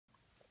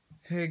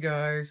Hey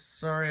guys,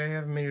 sorry I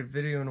haven't made a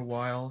video in a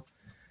while.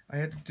 I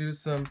had to do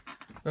some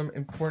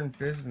important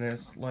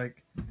business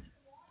like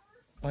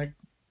like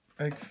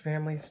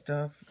family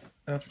stuff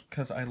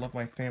because I love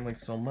my family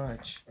so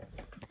much.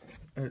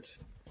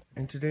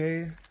 And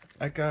today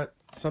I got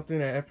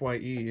something at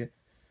FYE.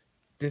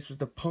 This is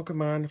the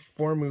Pokemon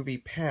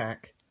 4-movie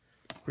pack,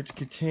 which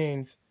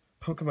contains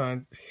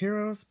Pokemon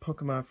Heroes,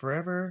 Pokemon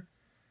Forever,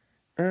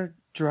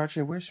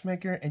 Jirachi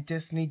Wishmaker, and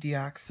Destiny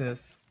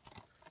Deoxys,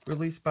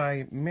 released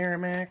by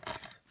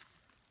Miramax.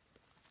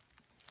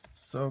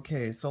 So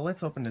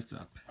let's open this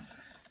up.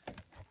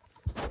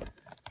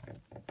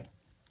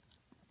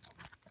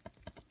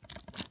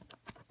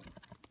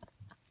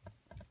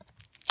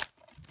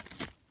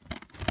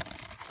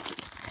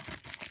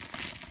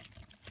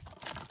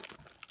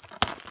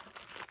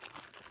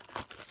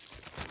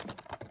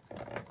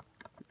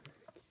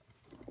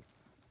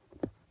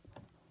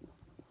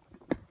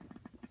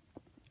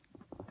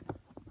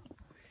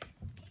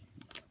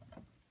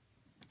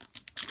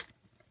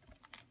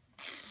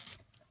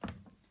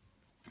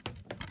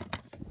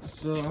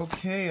 So,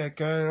 I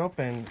got it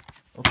open.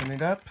 Open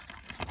it up.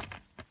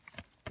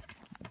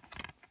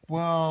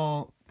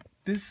 Well,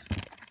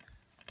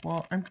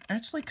 I'm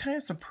actually kind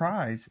of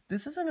surprised.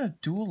 This isn't a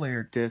dual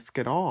layer disc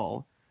at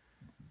all.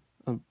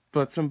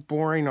 But some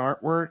boring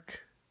artwork.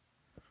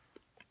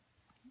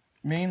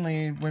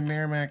 Mainly, when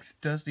Miramax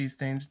does these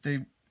things,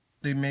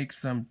 they make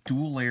some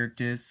dual layer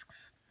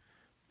discs.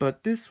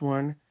 But this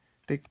one,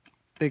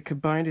 they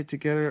combined it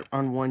together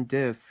on one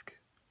disc.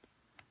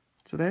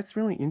 So that's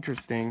really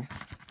interesting.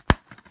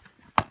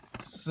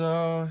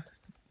 So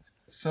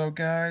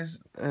guys,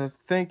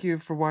 thank you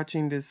for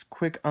watching this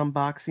quick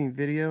unboxing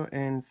video,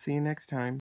 and see you next time.